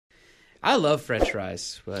I love French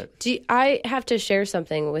fries, but... I have to share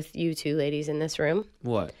something with you two ladies in this room.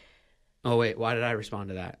 What? Oh, wait. Why did I respond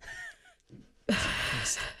to that?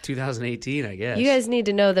 It's 2018, I guess. You guys need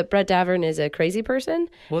to know that Brett Davern is a crazy person.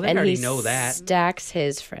 Well, they already know that. And he stacks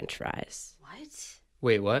his French fries. What?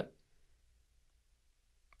 Wait, what?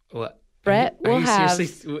 What? Brett will have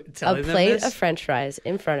a plate of French fries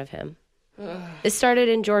in front of him. This started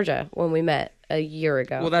in Georgia when we met a year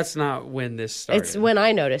ago. Well, that's not when this started. It's when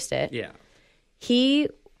I noticed it. Yeah. He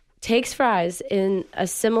takes fries in a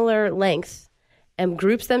similar length and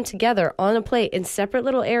groups them together on a plate in separate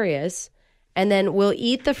little areas, and then will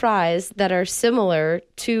eat the fries that are similar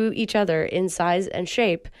to each other in size and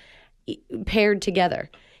shape paired together.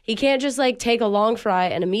 He can't just like take a long fry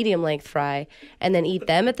and a medium length fry and then eat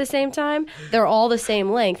them at the same time. They're all the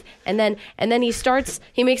same length. And then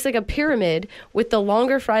he makes like a pyramid with the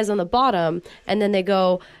longer fries on the bottom, and then they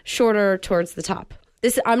go shorter towards the top.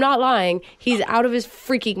 I'm not lying. He's out of his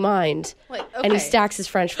freaking mind. Wait, okay. And he stacks his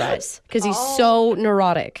French fries because he's so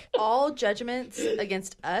neurotic. All judgments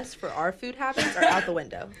against us for our food habits are out the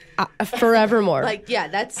window. Forevermore. Like,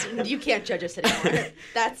 yeah, you can't judge us anymore.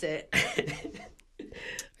 That's it.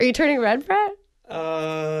 Are you turning red, Brett?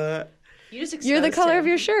 You're the color of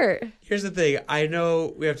your shirt. Here's the thing. I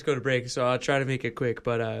know we have to go to break, so I'll try to make it quick,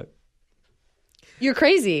 but... You're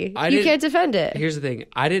crazy. You can't defend it. Here's the thing.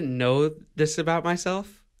 I didn't know this about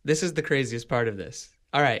myself. This is the craziest part of this.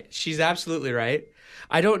 All right. She's absolutely right.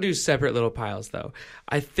 I don't do separate little piles, though.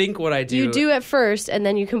 I think what I do... You do at first, and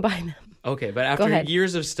then you combine them. Okay, but after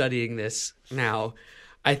years of studying this now,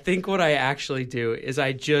 I think what I actually do is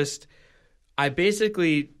I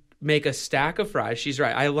basically make a stack of fries. She's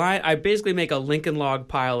right. I basically make a Lincoln log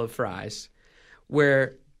pile of fries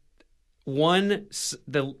where...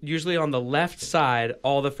 usually on the left side,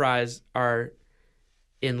 all the fries are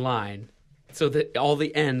in line, so that all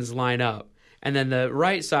the ends line up, and then the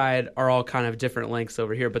right side are all kind of different lengths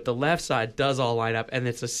over here, but the left side does all line up, and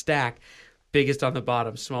it's a stack, biggest on the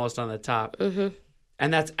bottom, smallest on the top. Mm-hmm.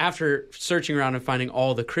 And that's after searching around and finding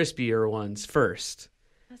all the crispier ones first.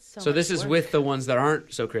 So this is with the ones that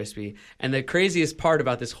aren't so crispy. And the craziest part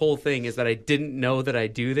about this whole thing is that I didn't know that I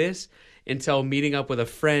do this until meeting up with a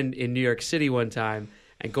friend in New York City one time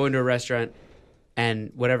and going to a restaurant,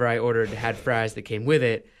 and whatever I ordered had fries that came with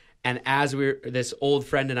it. And as this old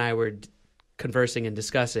friend and I were conversing and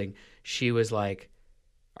discussing, she was like,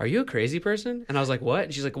 "Are you a crazy person?" And I was like, "What?"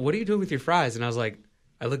 And she's like, "What are you doing with your fries?" And I was like,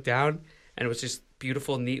 I looked down and it was just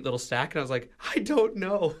beautiful, neat little stack. And I was like, I don't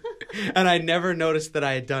know. And I never noticed that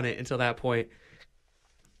I had done it until that point.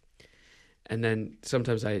 And then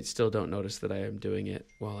sometimes I still don't notice that I am doing it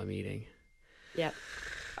while I'm eating. Yep.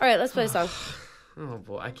 All right, let's play a song. Oh,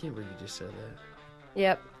 boy. I can't believe you just said that.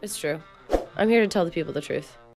 Yep, it's true. I'm here to tell the people the truth.